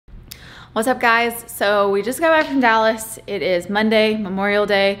What's up, guys? So we just got back from Dallas. It is Monday, Memorial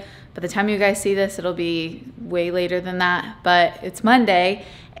Day. By the time you guys see this, it'll be way later than that, but it's Monday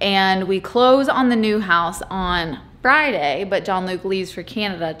and we close on the new house on Friday, but John Luke leaves for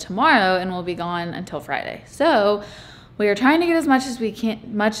Canada tomorrow and we'll be gone until Friday. So we are trying to get as much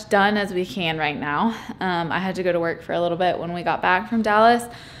done as we can right now. I had to go to work for a little bit when we got back from Dallas,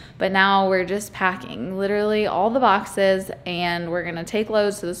 but now we're just packing literally all the boxes and we're gonna take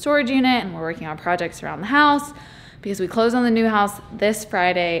loads to the storage unit, and we're working on projects around the house because we close on the new house this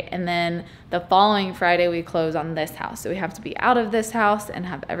Friday, and then the following Friday we close on this house. So we have to be out of this house and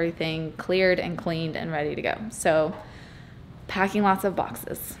have everything cleared and cleaned and ready to go. So packing lots of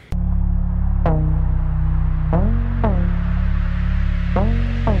boxes.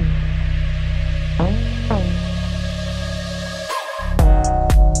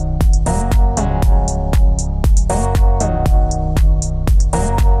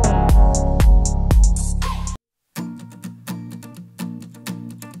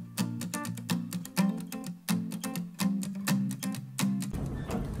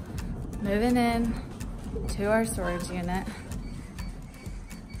 Moving in to our storage unit.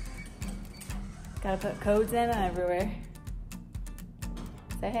 Gotta put codes in everywhere.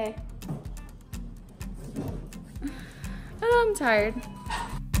 Say hey. Oh, I'm tired.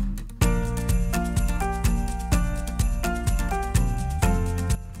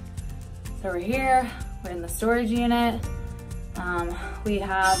 So we're here, we're in the storage unit. We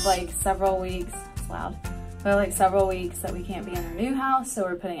have like several weeks, it's loud. We have like several weeks that we can't be in our new house, so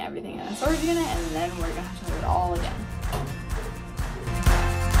we're putting everything in a storage unit and then we're gonna have to do it all again.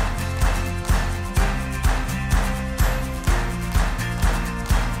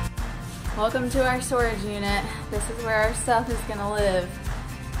 Welcome to our storage unit. This is where our stuff is gonna live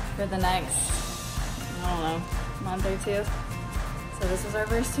for the next, I don't know, month or two. So this was our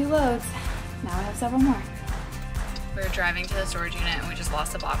first 2 loads. Now we have several more. We're driving to the storage unit and we just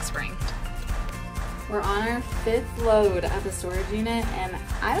lost a box spring. We're on our 5th load at the storage unit and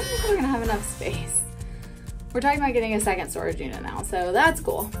I don't think we're gonna have enough space. We're talking about getting a 2nd storage unit now, so that's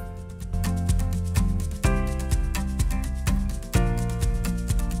cool.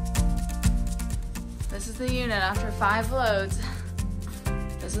 This is the unit after 5 loads.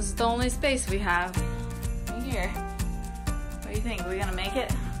 This is the only space we have right here. What do you think? Are we gonna make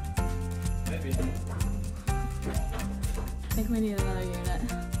it? Maybe. I think we need another unit.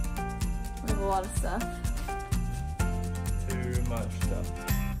 We have a lot of stuff. Too much stuff.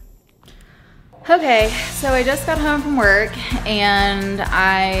 Okay, so I just got home from work and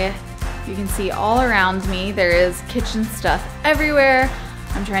you can see all around me, there is kitchen stuff everywhere.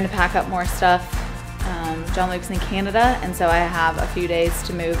 I'm trying to pack up more stuff. John Luke's in Canada, and so I have a few days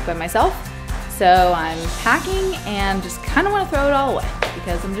to move by myself. So I'm packing and just kind of want to throw it all away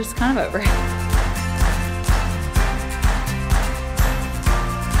because I'm just kind of over it.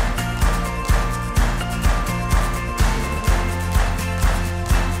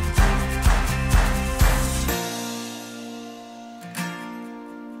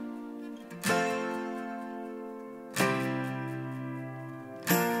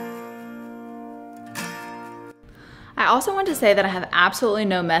 I also want to say that I have absolutely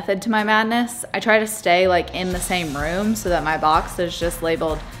no method to my madness. I try to stay like in the same room so that my box is just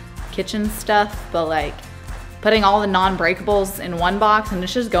labeled kitchen stuff, but like putting all the non-breakables in one box and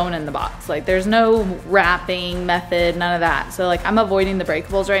it's just going in the box. Like there's no wrapping method, none of that. So like I'm avoiding the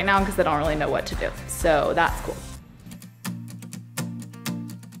breakables right now because I don't really know what to do. So that's cool.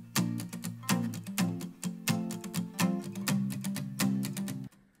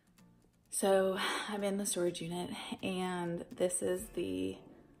 So I'm in the storage unit and this is the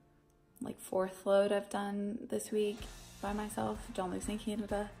like 4th load I've done this week by myself. John Luke's in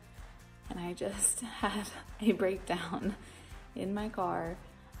Canada, and I just had a breakdown in my car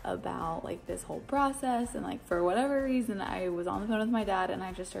about like this whole process, and like for whatever reason I was on the phone with my dad and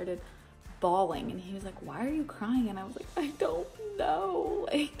I just started bawling and he was like, "Why are you crying?" And I was like, "I don't know."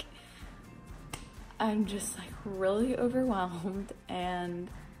 Like I'm just like really overwhelmed and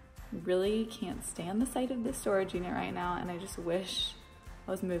really can't stand the sight of this storage unit right now, and I just wish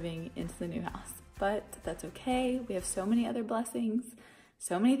I was moving into the new house, but that's okay. We have so many other blessings,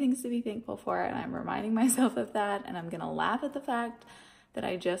 so many things to be thankful for, and I'm reminding myself of that, and I'm gonna laugh at the fact that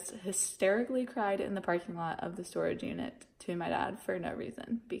I just hysterically cried in the parking lot of the storage unit to my dad for no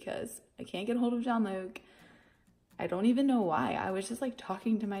reason because I can't get a hold of John Luke. I don't even know why. I was just like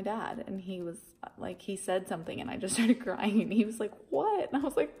talking to my dad and he was like, he said something and I just started crying and he was like, "What?" And I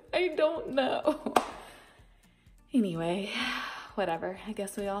was like, "I don't know." Anyway, whatever. I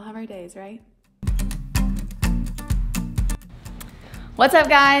guess we all have our days, right? What's up,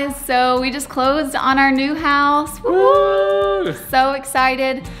 guys? So we just closed on our new house. Woo! So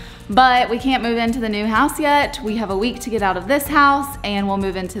excited, but we can't move into the new house yet. We have a week to get out of this house and we'll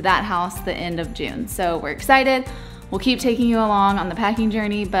move into that house the end of June. So we're excited. We'll keep taking you along on the packing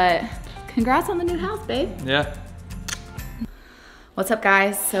journey, but congrats on the new house, babe. Yeah. What's up,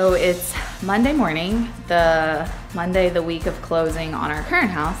 guys? So it's Monday morning, the Monday, the week of closing on our current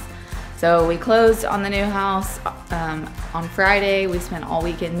house. So we closed on the new house on Friday. We spent all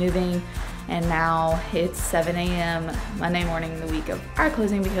weekend moving, and now it's 7 a.m. Monday morning, the week of our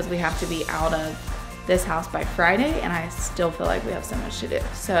closing, because we have to be out of this house by Friday, and I still feel like we have so much to do.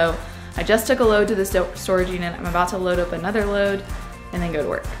 So I just took a load to the storage unit. I'm about to load up another load and then go to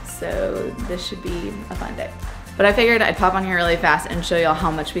work. So this should be a fun day. But I figured I'd pop on here really fast and show y'all how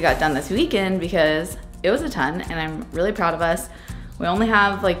much we got done this weekend, because it was a ton and I'm really proud of us. We only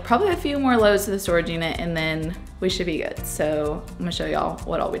have like probably a few more loads to the storage unit and then we should be good. So I'm gonna show y'all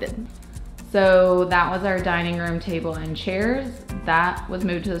what all we did. So that was our dining room table and chairs. That was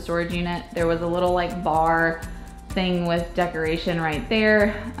moved to the storage unit. There was a little like bar thing with decoration right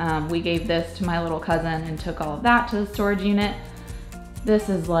there. We gave this to my little cousin and took all of that to the storage unit. This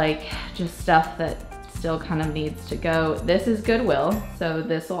is like just stuff that still kind of needs to go. This is Goodwill, so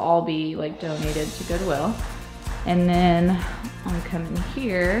this will all be like donated to Goodwill. And then I'm coming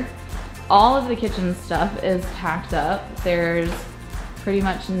here, all of the kitchen stuff is packed up. There's pretty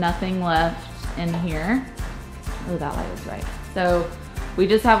much nothing left in here. Oh, that light is right. So we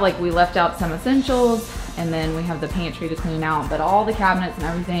just have like, we left out some essentials and then we have the pantry to clean out, but all the cabinets and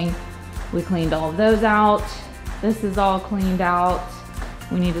everything, we cleaned all of those out. This is all cleaned out.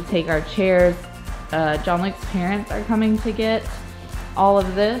 We need to take our chairs. John Luke's parents are coming to get all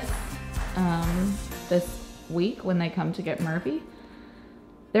of this this week when they come to get Murphy.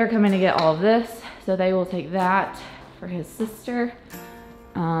 They're coming to get all of this, so they will take that for his sister.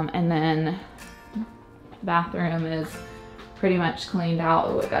 And then bathroom is pretty much cleaned out.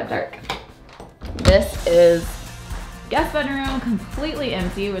 Oh, it got dark. This is guest bedroom, completely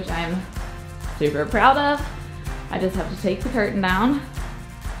empty, which I'm super proud of. I just have to take the curtain down.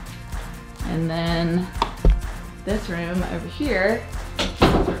 And then this room over here,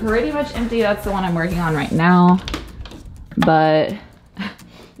 pretty much empty. That's the one I'm working on right now. But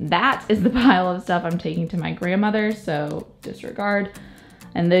that is the pile of stuff I'm taking to my grandmother's, so disregard.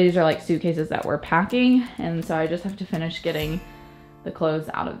 And these are like suitcases that we're packing. And so I just have to finish getting the clothes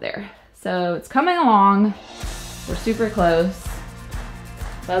out of there. So it's coming along. We're super close.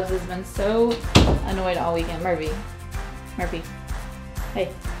 Bubs has been so annoyed all weekend. Murphy,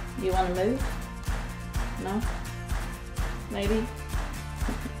 hey, do you want to move? No? Maybe?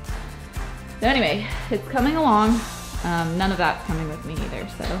 So anyway, it's coming along. None of that's coming with me either,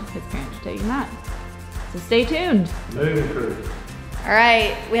 so his parents are taking that. So stay tuned. Moving crew. All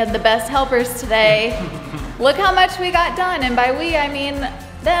right, we had the best helpers today. Look how much we got done, and by we, I mean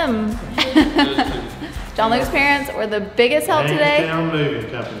them. John Luke's parents were the biggest help today. Gainstown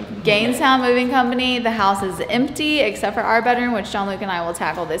Moving Company. Gainstown Moving Company. The house is empty except for our bedroom, which John Luke and I will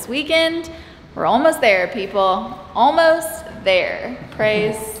tackle this weekend. We're almost there, people. Almost there.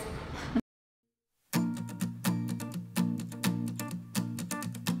 Praise.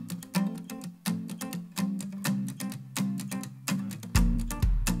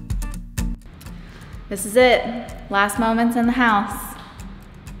 This is it. Last moments in the house.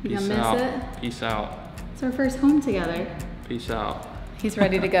 You gonna miss it? Peace out. It's our first home together. Peace out. He's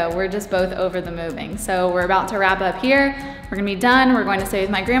ready to go. We're just both over the moving. So we're about to wrap up here. We're gonna be done. We're going to stay with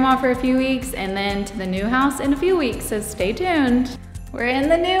my grandma for a few weeks and then to the new house in a few weeks, so stay tuned. We're in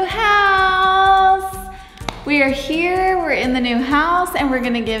the new house. We are here, we're in the new house, and we're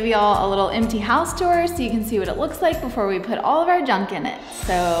gonna give y'all a little empty house tour so you can see what it looks like before we put all of our junk in it.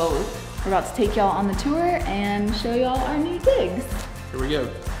 So we're about to take y'all on the tour and show y'all our new digs. Here we go.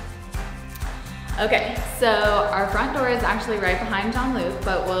 Okay, so our front door is actually right behind John Luke,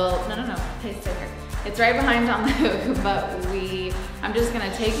 but no, hey, stay here. It's right behind John Luke, but I'm just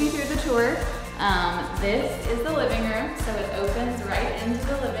gonna take you through the tour. This is the living room, so it opens right into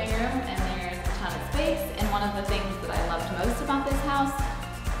the living room, and there's a ton of space. And one of the things that I loved most about this house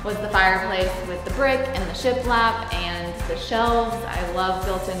was the fireplace with the brick and the shiplap and the shelves. I love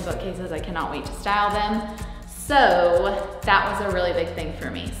built-in bookcases. I cannot wait to style them. So that was a really big thing for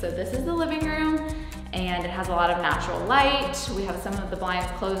me. So this is the living room, and it has a lot of natural light. We have some of the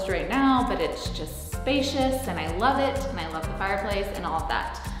blinds closed right now, but it's just spacious, and I love it, and I love the fireplace and all of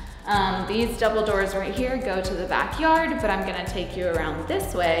that. These double doors right here go to the backyard, but I'm gonna take you around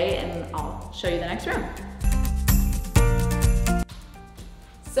this way and I'll show you the next room.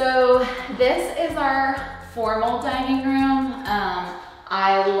 So this is our formal dining room.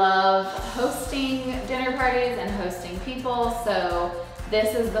 I love hosting dinner parties and hosting people, so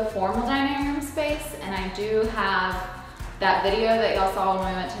this is the formal dining room space, and I do have that video that y'all saw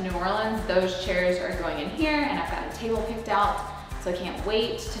when we went to New Orleans. Those chairs are going in here, and I've got a table picked out, so I can't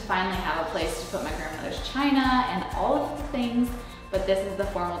wait to finally have a place to put my grandmother's china and all of the things, but this is the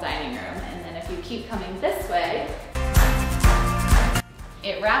formal dining room. And then if you keep coming this way,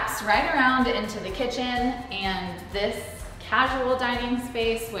 it wraps right around into the kitchen and this casual dining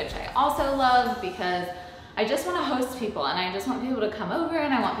space, which I also love because I just want to host people and I just want people to come over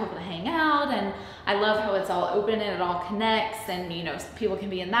and I want people to hang out, and I love how it's all open and it all connects, and you know, people can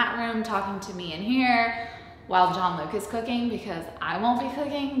be in that room talking to me in here while John Luke is cooking, because I won't be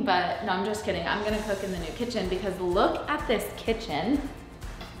cooking, but no, I'm just kidding. I'm gonna cook in the new kitchen because look at this kitchen.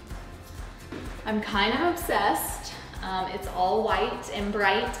 I'm kind of obsessed. It's all white and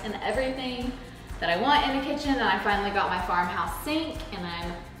bright and everything that I want in a kitchen, and I finally got my farmhouse sink, and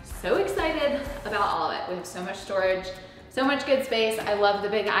I'm so excited about all of it. We have so much storage, so much good space. I love the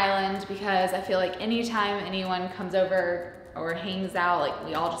big island because I feel like anytime anyone comes over or hangs out, like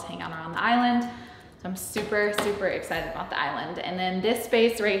we all just hang out around the island. So I'm super, super excited about the island. And then this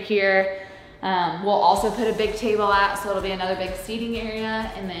space right here, we'll also put a big table at, so it'll be another big seating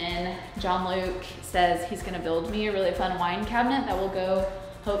area. And then John Luke says he's gonna build me a really fun wine cabinet that will go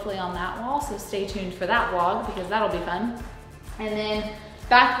hopefully on that wall, so stay tuned for that vlog because that'll be fun. And then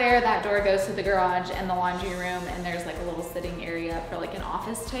back there, that door goes to the garage and the laundry room, and there's like a little sitting area for like an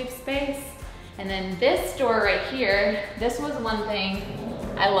office type space. And then this door right here, this was one thing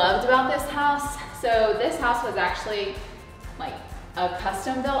I loved about this house. So this house was actually like a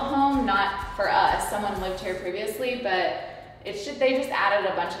custom built home, not for us. Someone lived here previously, but they just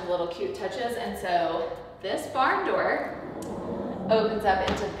added a bunch of little cute touches. And so this barn door opens up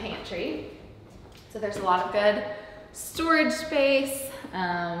into the pantry. So there's a lot of good storage space.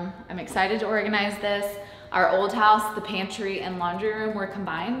 I'm excited to organize this. Our old house, the pantry and laundry room were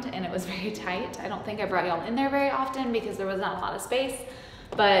combined and it was very tight. I don't think I brought y'all in there very often because there was not a lot of space,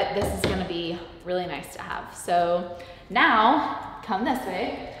 but this is gonna be really nice to have. So now, come this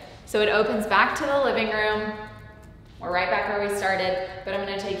way. So it opens back to the living room. We're right back where we started, but I'm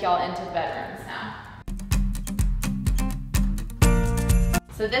gonna take y'all into the bedrooms now.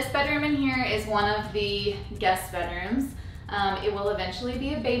 So this bedroom in here is one of the guest bedrooms. It will eventually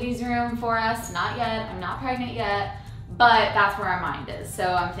be a baby's room for us. Not yet, I'm not pregnant yet, but that's where our mind is.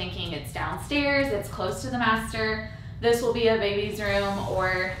 So I'm thinking it's downstairs, it's close to the master. This will be a baby's room,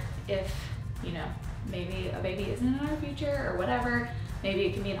 or if, you know, maybe a baby isn't in our future or whatever, maybe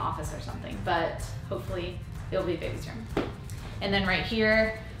it can be an office or something, but hopefully it'll be a baby's room. And then right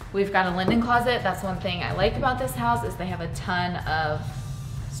here, we've got a linen closet. That's one thing I like about this house is they have a ton of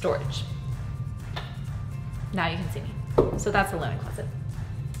storage. Now you can see me. So that's the linen closet.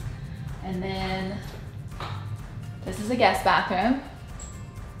 And then this is a guest bathroom.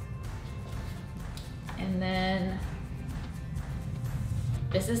 And then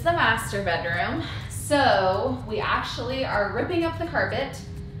this is the master bedroom. So we actually are ripping up the carpet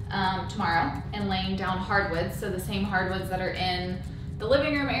tomorrow and laying down hardwoods. So the same hardwoods that are in the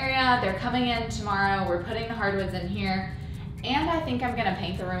living room area, they're coming in tomorrow. We're putting the hardwoods in here. And I think I'm gonna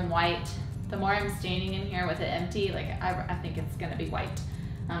paint the room white. The more I'm standing in here with it empty, like I think it's gonna be white.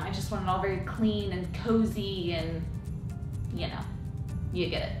 I just want it all very clean and cozy and, you know, you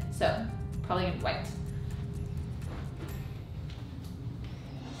get it. So probably gonna be white.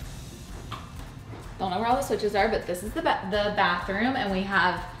 Don't know where all the switches are, but this is the bathroom, and we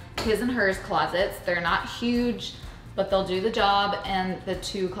have his and hers closets. They're not huge, but they'll do the job, and the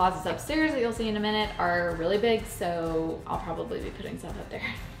two closets upstairs that you'll see in a minute are really big, so I'll probably be putting stuff up there.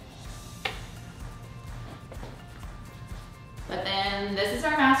 But then this is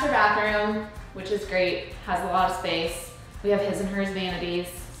our master bathroom, which is great, has a lot of space. We have his and hers vanities,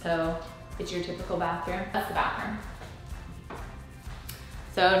 so it's your typical bathroom. That's the bathroom.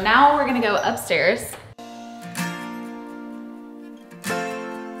 So now we're gonna go upstairs.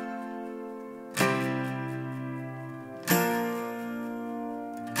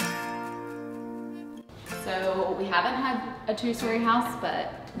 So we haven't had a two-story house,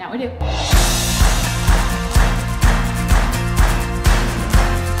 but now we do.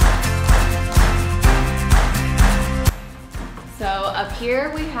 So up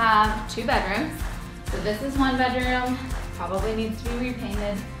here we have two bedrooms. So this is one bedroom, probably needs to be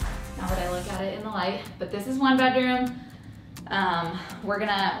repainted now that I look at it in the light, but this is one bedroom.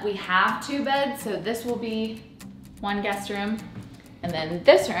 We have two beds, so this will be one guest room, and then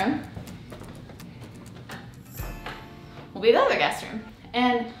this room will be the other guest room.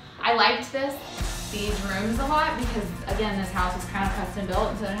 And I liked this these rooms a lot because, again, this house is kind of custom built,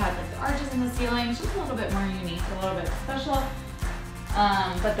 and so it has like the arches in the ceiling. It's just a little bit more unique, a little bit special.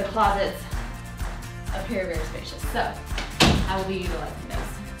 But the closets appear very spacious. So I will be utilizing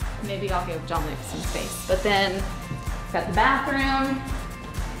those. Maybe I'll give John Luke some space. But then we've got the bathroom.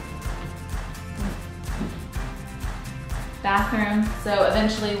 So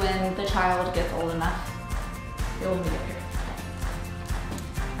eventually when the child gets old enough, it will be up here.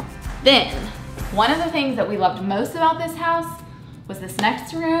 Then, one of the things that we loved most about this house was this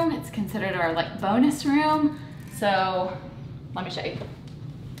next room. It's considered our like bonus room. So let me show you.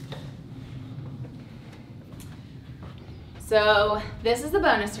 So this is the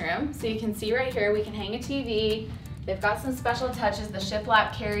bonus room. So you can see right here, we can hang a TV. They've got some special touches. The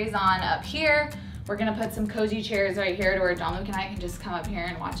shiplap carries on up here. We're gonna put some cozy chairs right here to where John Luke and I can just come up here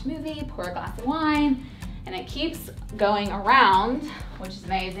and watch a movie, pour a glass of wine, and it keeps going around, which is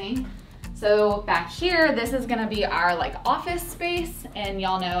amazing. So back here, this is gonna be our like office space, and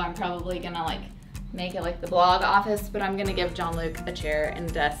y'all know I'm probably gonna like make it like the blog office, but I'm gonna give John Luke a chair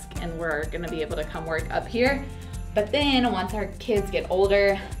and desk, and we're gonna be able to come work up here. But then once our kids get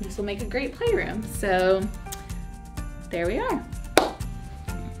older, this will make a great playroom. So there we are.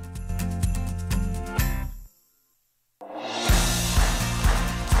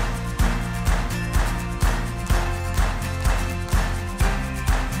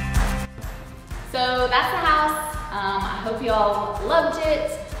 So that's the house. I hope y'all loved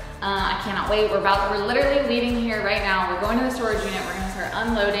it. I cannot wait. We're literally leaving here right now. We're going to the storage unit. We're gonna start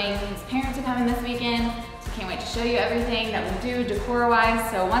unloading. His parents are coming this weekend, so can't wait to show you everything that we do decor-wise.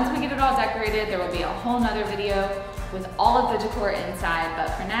 So once we get it all decorated, there will be a whole nother video with all of the decor inside. But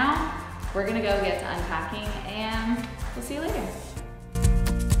for now, we're gonna go get to unpacking, and we'll see you later.